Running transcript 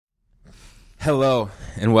Hello,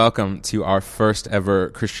 and welcome to our first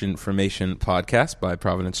ever Christian Formation podcast by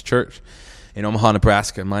Providence Church in Omaha,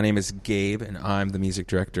 Nebraska. My name is Gabe, and I'm the music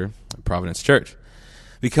director at Providence Church.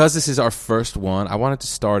 Because this is our first one, I wanted to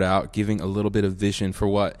start out giving a little bit of vision for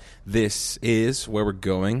what this is, where we're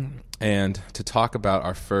going, and to talk about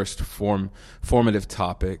our first formative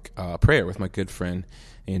topic, prayer, with my good friend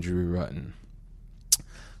Andrew Rutten.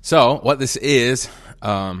 So, what this is,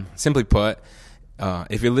 simply put,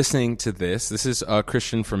 if you're listening to this is a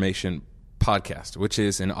Christian Formation podcast, which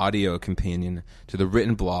is an audio companion to the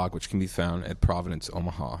written blog, which can be found at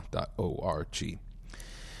providenceomaha.org.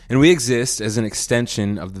 And we exist as an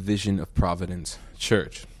extension of the vision of Providence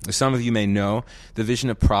Church. As some of you may know, the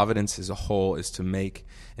vision of Providence as a whole is to make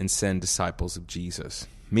and send disciples of Jesus,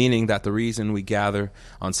 meaning that the reason we gather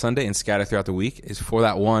on Sunday and scatter throughout the week is for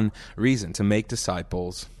that one reason, to make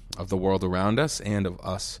disciples of the world around us and of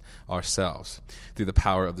us ourselves through the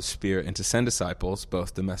power of the Spirit, and to send disciples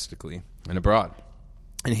both domestically and abroad.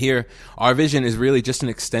 And here, our vision is really just an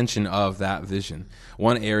extension of that vision,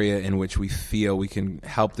 one area in which we feel we can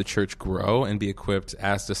help the church grow and be equipped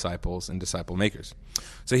as disciples and disciple makers.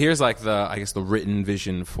 So here's the written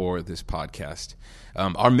vision for this podcast.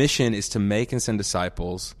 Our mission is to make and send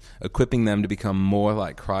disciples, equipping them to become more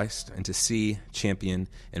like Christ and to see, champion,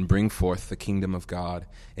 and bring forth the kingdom of God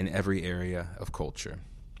in every area of culture.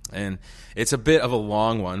 And it's a bit of a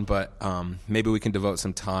long one, but maybe we can devote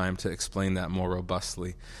some time to explain that more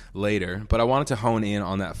robustly later. But I wanted to hone in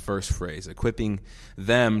on that first phrase, equipping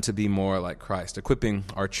them to be more like Christ, equipping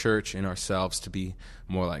our church and ourselves to be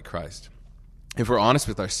more like Christ. If we're honest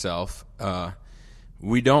with ourselves,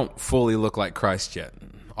 we don't fully look like Christ yet.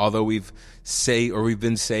 Although we've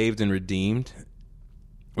been saved and redeemed,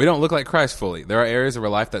 we don't look like Christ fully. There are areas of our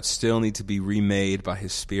life that still need to be remade by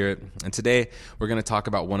His Spirit. And today, we're going to talk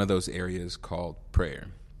about one of those areas called prayer,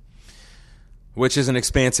 which is an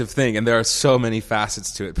expansive thing, and there are so many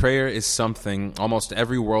facets to it. Prayer is something almost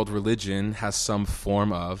every world religion has some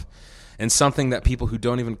form of, and something that people who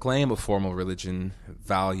don't even claim a formal religion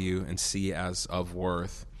value and see as of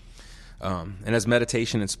worth. And as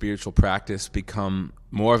meditation and spiritual practice become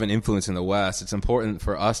more of an influence in the West, it's important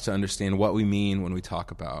for us to understand what we mean when we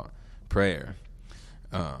talk about prayer.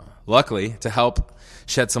 Luckily, to help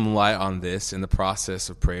shed some light on this in the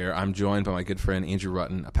process of prayer, I'm joined by my good friend Andrew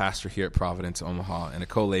Rutten, a pastor here at Providence, Omaha, and a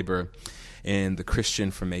co-laborer in the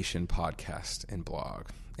Christian Formation podcast and blog.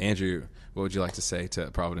 Andrew, what would you like to say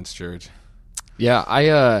to Providence Church?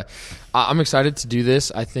 Yeah, I'm excited to do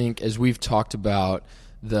this. I think as we've talked about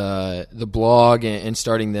the blog and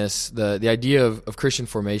starting this, the idea of Christian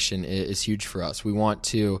formation is huge for us. We want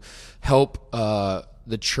to help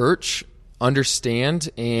the church understand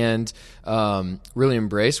and really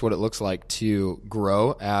embrace what it looks like to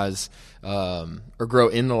grow or grow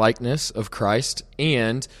in the likeness of Christ,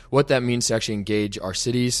 and what that means to actually engage our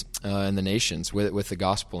cities and the nations with the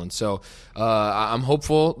gospel. And so I'm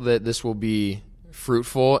hopeful that this will be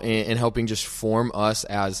fruitful in helping just form us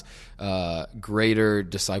as greater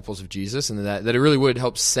disciples of Jesus, and that it really would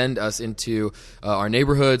help send us into our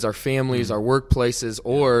neighborhoods, our families, our workplaces,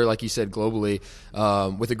 or, like you said, globally,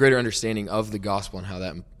 with a greater understanding of the gospel and how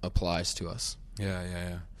that applies to us.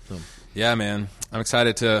 Yeah, man. I'm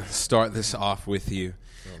excited to start this off with you.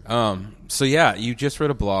 You just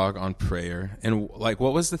wrote a blog on prayer, and what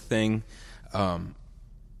was the thing...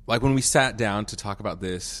 when we sat down to talk about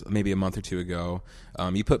this maybe a month or two ago,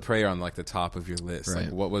 you put prayer on the top of your list.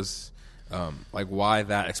 Right. What was why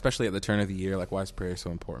that, especially at the turn of the year? Why is prayer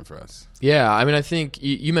so important for us? Yeah, I mean, I think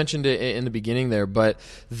you mentioned it in the beginning there, but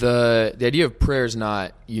the idea of prayer is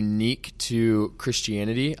not unique to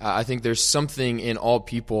Christianity. I think there's something in all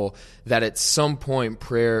people that at some point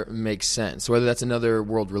prayer makes sense, whether that's another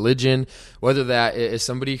world religion, whether that is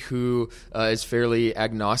somebody who is fairly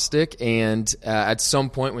agnostic, and at some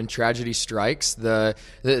point when tragedy strikes,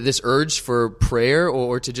 this urge for prayer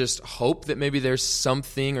or to just hope that maybe there's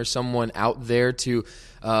something or someone out there to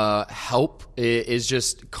help is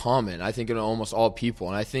just common, I think, in almost all people.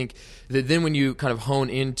 And I think that then when you kind of hone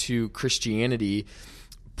into Christianity,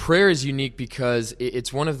 prayer is unique because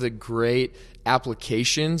it's one of the great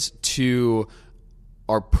applications to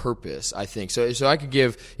our purpose, I think. So I could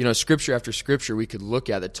give, scripture after scripture we could look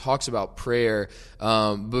at that talks about prayer.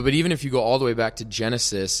 But even if you go all the way back to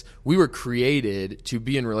Genesis, we were created to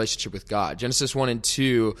be in relationship with God. Genesis 1 and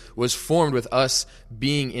 2 was formed with us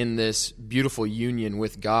being in this beautiful union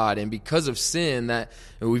with God. And because of sin, that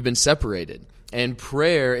we've been separated. And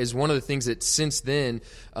prayer is one of the things that since then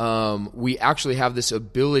we actually have this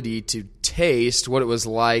ability to taste what it was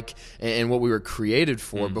like and what we were created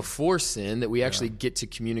for before sin, that we actually get to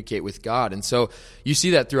communicate with God. And so you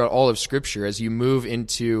see that throughout all of Scripture as you move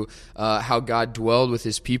into how God dwelled with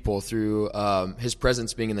his people through his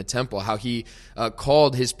presence being in the temple, how he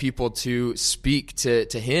called his people to speak to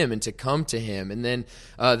him and to come to him. And then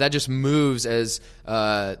that just moves as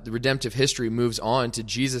the redemptive history moves on to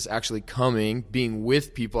Jesus actually coming, being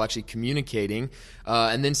with people, actually communicating,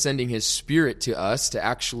 and then sending his Spirit to us to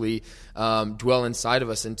actually dwell inside of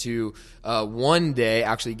us and to one day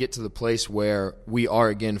actually get to the place where we are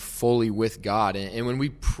again fully with God. And when we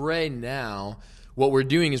pray now, what we're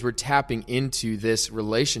doing is we're tapping into this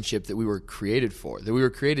relationship that we were created for, that we were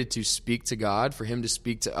created to speak to God, for him to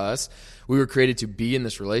speak to us. We were created to be in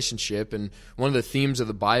this relationship. And one of the themes of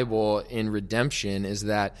the Bible in redemption is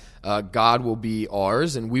that God will be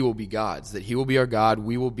ours and we will be God's, that he will be our God,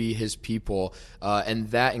 we will be his people. And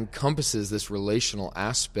that encompasses this relational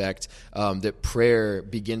aspect that prayer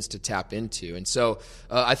begins to tap into. And so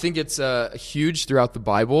I think it's huge throughout the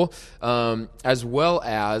Bible, as well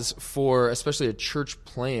as for especially a church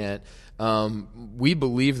plant. We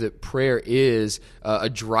believe that prayer is a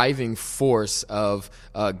driving force of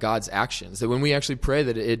God's actions. That when we actually pray,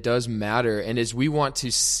 that it does matter. And as we want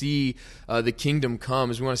to see the kingdom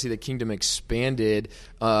come, as we want to see the kingdom expanded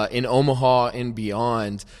in Omaha and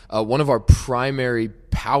beyond, one of our primary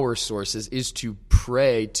power sources is to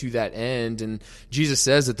pray to that end. And Jesus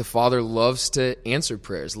says that the Father loves to answer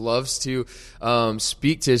prayers, loves to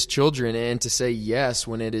speak to his children and to say yes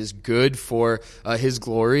when it is good for his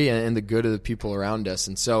glory and the good of the people around us.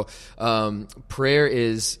 And so prayer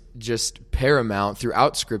is just paramount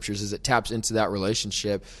throughout Scriptures as it taps into that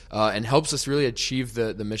relationship and helps us really achieve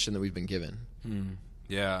the mission that we've been given.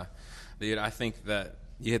 Yeah. Dude, I think that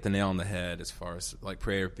you hit the nail on the head as far as like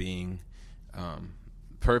prayer being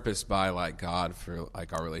purposed by like God for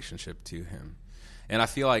like our relationship to him. And I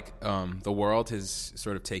feel like the world has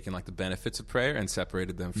sort of taken like the benefits of prayer and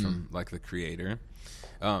separated them from like the Creator.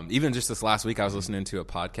 Even just this last week, I was listening to a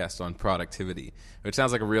podcast on productivity, which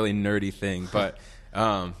sounds like a really nerdy thing, but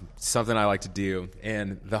something I like to do.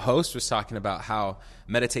 And the host was talking about how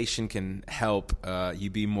meditation can help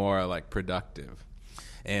you be more like productive.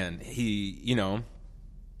 And he, you know,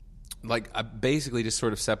 like I basically just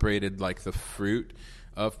sort of separated like the fruit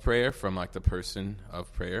of prayer from like the person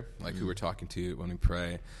of prayer, like who we're talking to when we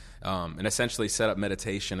pray, and essentially set up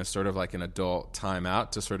meditation as sort of like an adult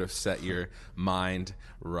timeout to sort of set your mind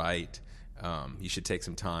right. You should take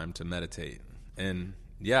some time to meditate. And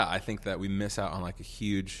yeah, I think that we miss out on like a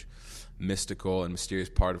huge mystical and mysterious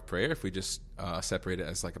part of prayer if we just separate it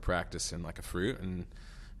as like a practice and like a fruit and,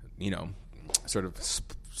 you know, sort of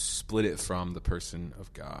split it from the person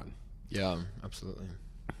of God. Yeah, absolutely.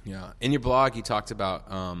 Yeah. In your blog, you talked about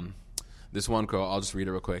this one quote. I'll just read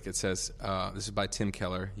it real quick. It says, this is by Tim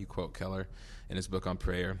Keller. You quote Keller in his book on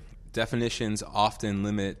prayer. Definitions often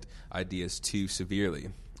limit ideas too severely,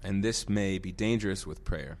 and this may be dangerous with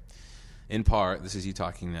prayer. In part, this is you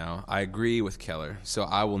talking now, I agree with Keller, so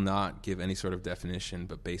I will not give any sort of definition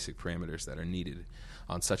but basic parameters that are needed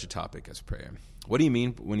on such a topic as prayer. What do you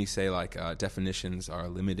mean when you say like definitions are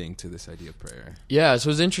limiting to this idea of prayer? Yeah, so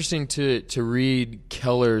it's interesting to read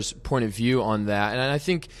Keller's point of view on that, and I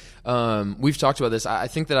think we've talked about this. I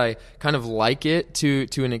think that I kind of like it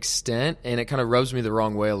to an extent, and it kind of rubs me the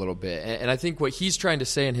wrong way a little bit. And I think what he's trying to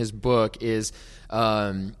say in his book is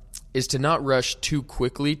to not rush too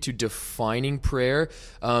quickly to defining prayer,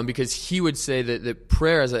 because he would say that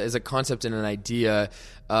prayer as a concept and an idea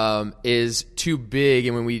is too big,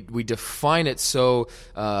 and when we define it so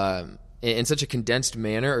in such a condensed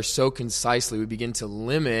manner or so concisely, we begin to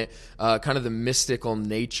limit kind of the mystical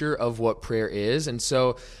nature of what prayer is. And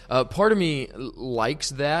so part of me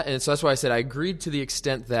likes that, and so that's why I said I agreed to the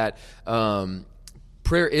extent that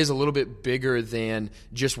prayer is a little bit bigger than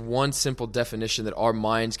just one simple definition that our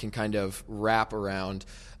minds can kind of wrap around.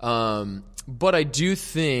 But I do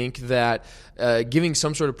think that giving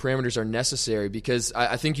some sort of parameters are necessary, because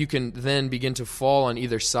I think you can then begin to fall on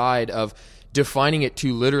either side of defining it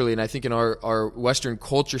too literally. And I think in our Western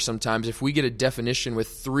culture sometimes, if we get a definition with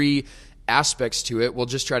three aspects to it, we'll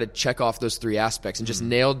just try to check off those three aspects and just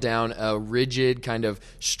nail down a rigid kind of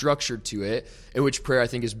structure to it, in which prayer I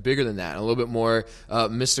think is bigger than that, and a little bit more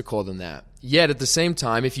mystical than that. Yet at the same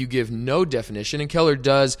time, if you give no definition, and Keller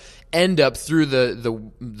does end up through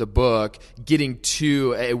the book getting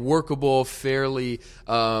to a workable, fairly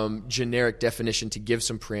generic definition to give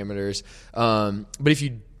some parameters, but if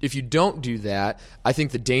you you don't do that, I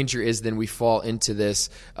think the danger is then we fall into this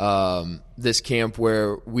this camp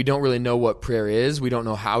where we don't really know what prayer is, we don't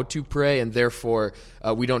know how to pray, and therefore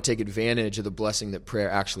we don't take advantage of the blessing that prayer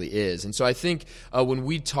actually is. And so I think when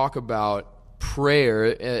we talk about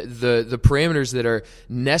prayer, the parameters that are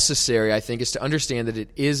necessary, I think, is to understand that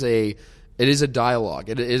it is a dialogue.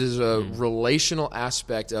 It is a relational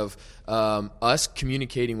aspect of us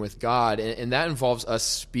communicating with God, and that involves us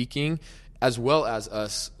speaking as well as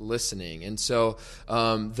us listening. And so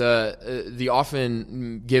the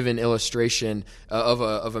often given illustration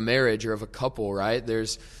of a marriage or of a couple, right?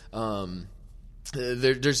 There's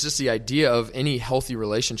just the idea of any healthy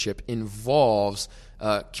relationship involves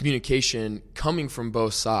communication coming from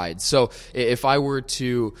both sides. So if I were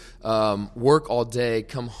to work all day,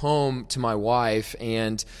 come home to my wife,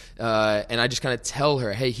 and I just kind of tell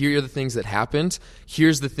her, hey, here are the things that happened.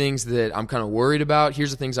 Here's the things that I'm kind of worried about. Here's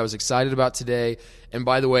the things I was excited about today. And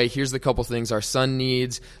by the way, here's the couple things our son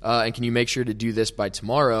needs. And can you make sure to do this by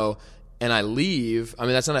tomorrow? And I leave, I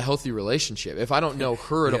mean, that's not a healthy relationship. If I don't know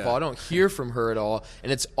her at all, I don't hear from her at all,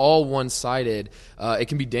 and it's all one-sided, it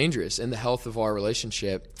can be dangerous in the health of our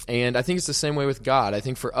relationship. And I think it's the same way with God. I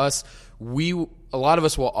think for us, a lot of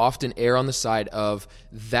us will often err on the side of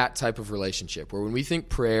that type of relationship, where when we think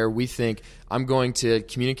prayer, we think, I'm going to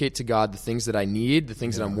communicate to God the things that I need, the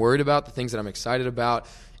things that I'm worried about, the things that I'm excited about,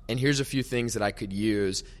 and here's a few things that I could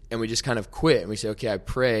use, and we just kind of quit, and we say, okay, I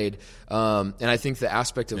prayed. And I think the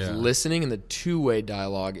aspect of listening and the two-way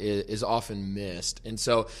dialogue is often missed. And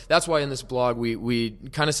so that's why in this blog we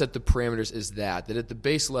kind of set the parameters is that at the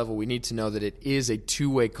base level we need to know that it is a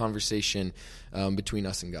two-way conversation between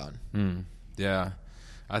us and God. Yeah,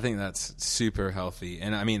 I think that's super healthy.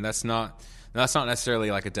 And I mean, that's not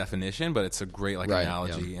necessarily like a definition, but it's a great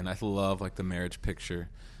analogy. And I love like the marriage picture.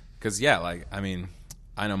 Because, I mean,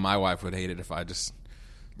 I know my wife would hate it if I just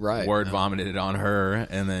vomited it on her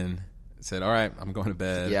and then said, all right, I'm going to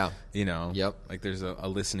bed. Yeah. Like there's a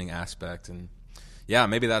listening aspect. And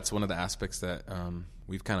maybe that's one of the aspects that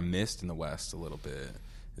we've kind of missed in the West a little bit,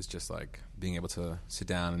 is just like being able to sit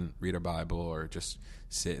down and read our Bible or just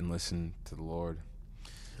sit and listen to the Lord.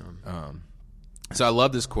 So I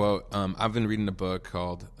love this quote. I've been reading a book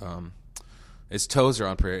called, it's Tozer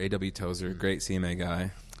on prayer, A.W. Tozer, great CMA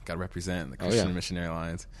guy. Got to represent the Christian Missionary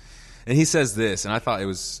Alliance. And he says this, and I thought it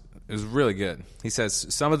was really good. He says,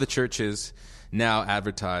 some of the churches now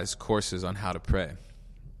advertise courses on how to pray.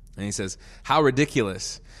 And he says, how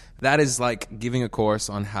ridiculous. That is like giving a course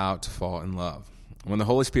on how to fall in love. When the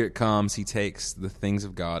Holy Spirit comes, he takes the things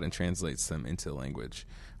of God and translates them into language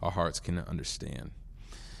our hearts can understand.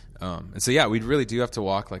 And so, we really do have to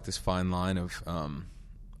walk like this fine line of,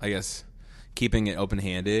 I guess, keeping it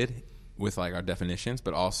open-handed with like our definitions,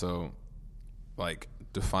 but also like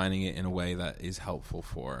defining it in a way that is helpful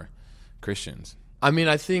for Christians. I mean,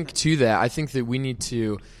 I think that we need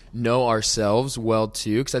to know ourselves well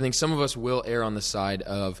too, because I think some of us will err on the side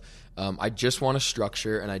of I just want a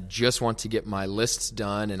structure and I just want to get my lists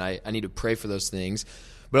done and I need to pray for those things.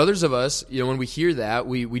 But others of us, when we hear that,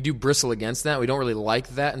 we do bristle against that. We don't really like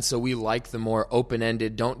that, and so we like the more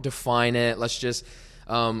open-ended, don't define it, let's just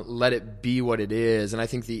let it be what it is. And I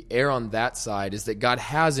think the error on that side is that God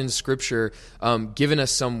has in Scripture given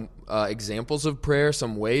us some examples of prayer,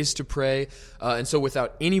 some ways to pray. And so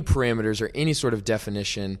without any parameters or any sort of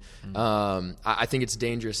definition, I think it's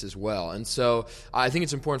dangerous as well. And so I think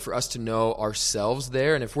it's important for us to know ourselves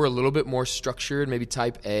there. And if we're a little bit more structured, maybe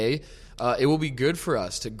type A, it will be good for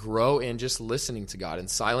us to grow in just listening to God and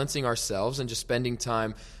silencing ourselves and just spending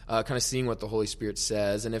time kind of seeing what the Holy Spirit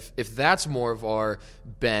says. And if that's more of our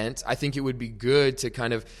bent, I think it would be good to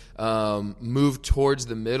kind of move towards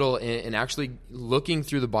the middle and actually looking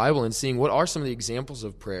through the Bible and seeing what are some of the examples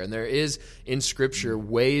of prayer. And there is in Scripture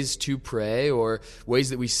ways to pray, or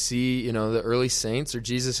ways that we see, the early saints or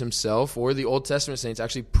Jesus himself or the Old Testament saints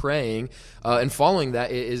actually praying, and following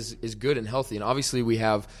that is good and healthy. And obviously we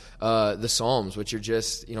have the Psalms, which are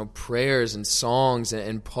just, prayers and songs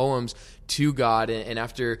and poems to God, and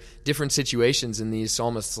after different situations in these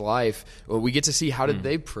psalmists' life, we get to see how did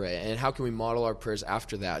they pray and how can we model our prayers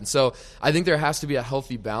after that. And so I think there has to be a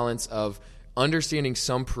healthy balance of understanding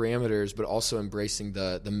some parameters, but also embracing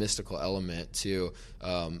the mystical element to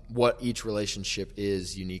what each relationship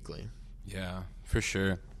is uniquely. Yeah, for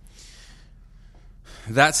sure.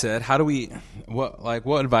 That said,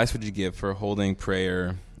 what advice would you give for holding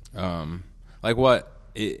prayer? In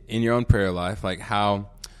your own prayer life, how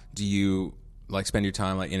do you spend your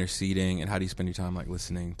time interceding, and how do you spend your time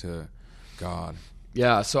listening to God?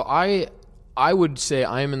 Yeah, so I I would say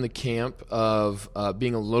I am in the camp of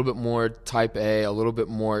being a little bit more type A, a little bit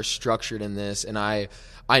more structured in this, and I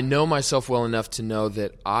know myself well enough to know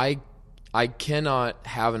that I cannot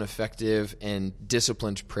have an effective and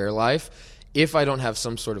disciplined prayer life if I don't have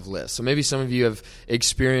some sort of list. So maybe some of you have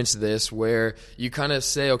experienced this where you kind of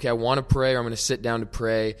say, okay, I want to pray, or I'm going to sit down to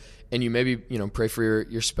pray, and you maybe, pray for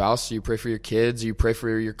your spouse, or you pray for your kids, or you pray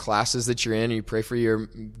for your classes that you're in, or you pray for your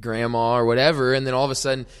grandma or whatever, and then all of a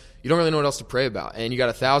sudden you don't really know what else to pray about. And you got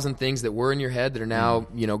 1,000 things that were in your head that are now,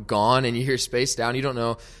 gone, and you're spaced down. You don't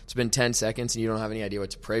know. It's been 10 seconds, and you don't have any idea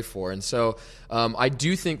what to pray for. And so I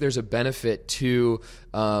do think there's a benefit to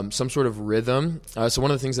some sort of rhythm. So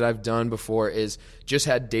one of the things that I've done before is just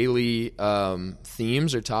had daily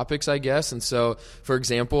themes or topics, I guess. And so, for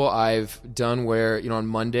example, I've done where, on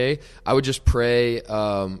Monday, I would just pray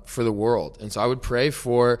for the world. And so I would pray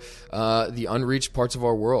for the unreached parts of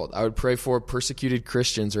our world. I would pray for persecuted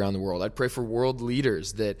Christians around the world. I'd pray for world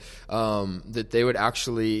leaders that they would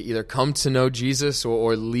actually either come to know Jesus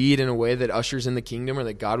or lead in a way that ushers in the kingdom, or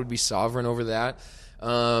that God would be sovereign over that.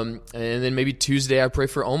 And then maybe Tuesday I pray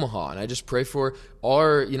for Omaha, and I just pray for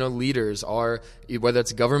our leaders, whether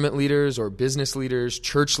it's government leaders or business leaders,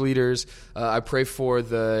 church leaders. I pray for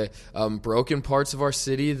the broken parts of our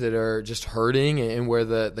city that are just hurting, and where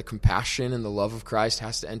the compassion and the love of Christ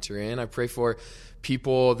has to enter in. I pray for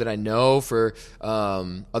people that I know, for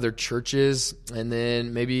other churches, and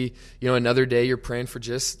then maybe another day you're praying for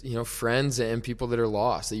just friends and people that are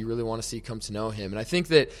lost that you really want to see come to know Him. And I think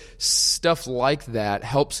that stuff like that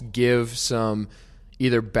helps give some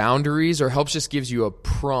either boundaries, or helps just gives you a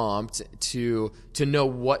prompt to know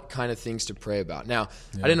what kind of things to pray about. Now,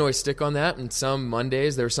 I didn't always stick on that, and some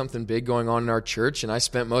Mondays there was something big going on in our church, and I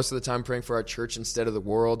spent most of the time praying for our church instead of the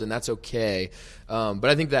world, and that's okay. But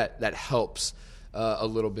I think that helps a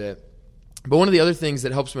little bit. But one of the other things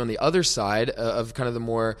that helps me on the other side of kind of the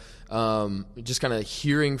more just kind of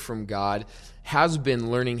hearing from God has been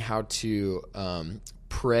learning how to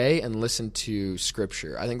pray and listen to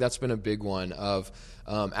Scripture. I think that's been a big one of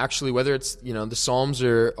actually, whether it's the Psalms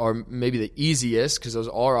are maybe the easiest, because those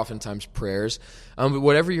are oftentimes prayers, but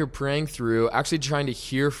whatever you're praying through, actually trying to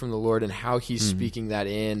hear from the Lord and how He's speaking that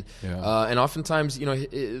in. And oftentimes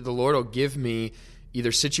the Lord will give me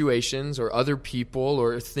either situations or other people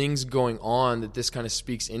or things going on that this kind of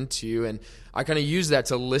speaks into, and I kind of use that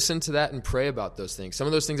to listen to that and pray about those things. Some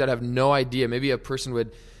of those things I'd have no idea. Maybe a person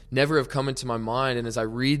would never have come into my mind, and as I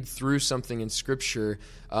read through something in Scripture,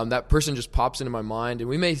 that person just pops into my mind, and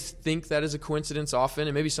we may think that is a coincidence often,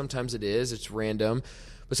 and maybe sometimes it is. It's random.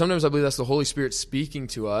 But sometimes I believe that's the Holy Spirit speaking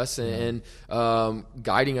to us and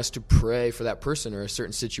guiding us to pray for that person or a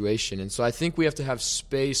certain situation. And so I think we have to have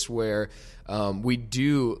space where we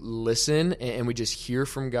do listen and we just hear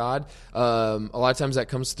from God. A lot of times that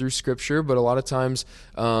comes through Scripture, but a lot of times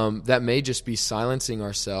that may just be silencing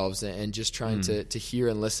ourselves and just trying to hear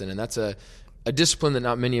and listen. And that's a discipline that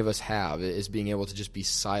not many of us have, is being able to just be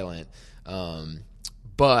silent.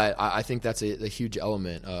 But I think that's a huge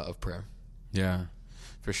element of prayer. Yeah.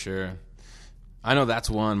 For sure. I know that's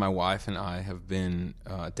one my wife and I have been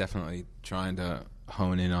definitely trying to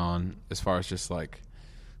hone in on, as far as just like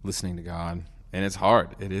listening to God. And it's hard.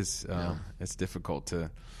 It is it's difficult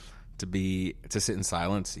to sit in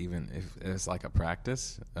silence, even if it's like a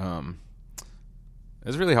practice.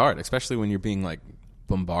 It's really hard, especially when you're being like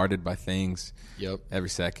bombarded by things every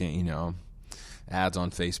second, ads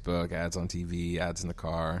on Facebook, ads on TV, ads in the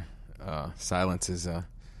car. Silence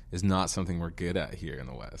is not something we're good at here in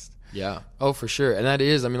the West. Yeah. Oh, for sure. And that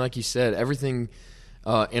is, like you said, everything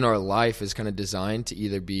in our life is kind of designed to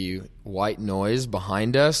either be white noise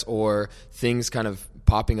behind us, or things kind of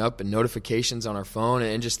popping up and notifications on our phone,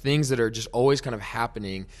 and just things that are just always kind of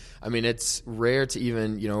happening. It's rare to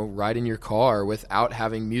even, ride in your car without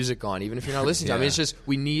having music on, even if you're not listening to it. It's just,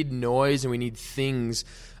 we need noise and we need things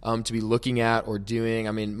to be looking at or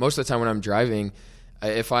doing. Most of the time when I'm driving,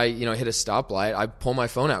 if I, hit a stoplight, I pull my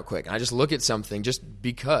phone out quick and I just look at something, just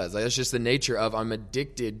because. That's just the nature of, I'm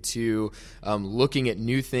addicted to looking at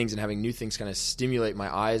new things and having new things kind of stimulate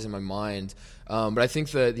my eyes and my mind. But I think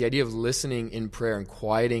the idea of listening in prayer and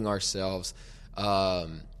quieting ourselves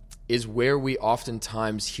is where we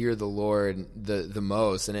oftentimes hear the Lord the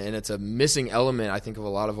most. And it's a missing element, I think, of a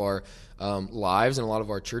lot of our lives and a lot of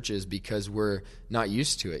our churches, because we're not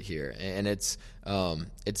used to it here. And it's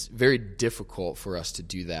very difficult for us to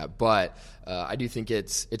do that. But I do think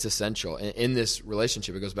it's essential. In this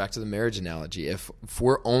relationship, it goes back to the marriage analogy. If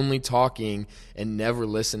we're only talking and never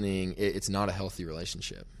listening, it's not a healthy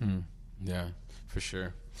relationship. Yeah, for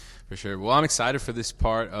sure. For sure. Well, I'm excited for this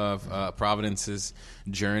part of Providence's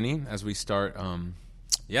journey as we start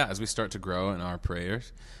as we start to grow in our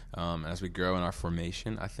prayers, as we grow in our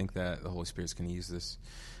formation, I think that the Holy Spirit's going to use this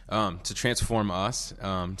to transform us,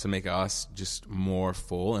 to make us just more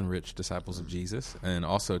full and rich disciples of Jesus, and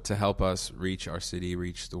also to help us reach our city,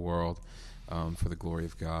 reach the world for the glory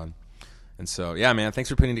of God. And so, man, thanks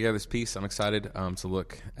for putting together this piece. I'm excited to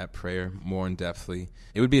look at prayer more in depthly.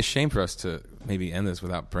 It would be a shame for us to maybe end this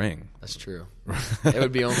without praying. That's true. It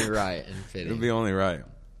would be only right and fitting. It would be only right.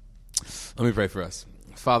 Let me pray for us.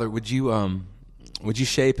 Father, would you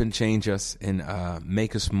shape and change us and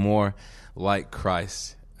make us more like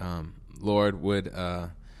Christ? Lord, would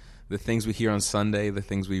the things we hear on Sunday, the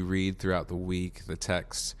things we read throughout the week, the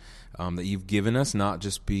texts that you've given us, not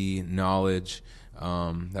just be knowledge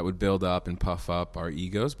that would build up and puff up our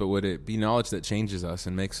egos, but would it be knowledge that changes us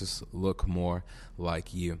and makes us look more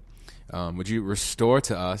like you? Would you restore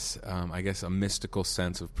to us, a mystical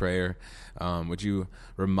sense of prayer? Would you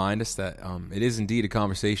remind us that it is indeed a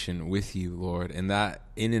conversation with you, Lord, and that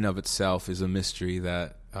in and of itself is a mystery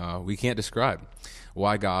that we can't describe.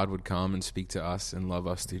 Why God would come and speak to us and love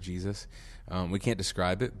us through Jesus. We can't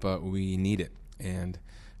describe it, but we need it. And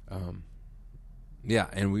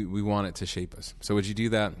we want it to shape us. So would you do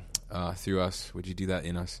that through us? Would you do that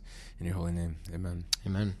in us? In your holy name, amen.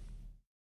 Amen.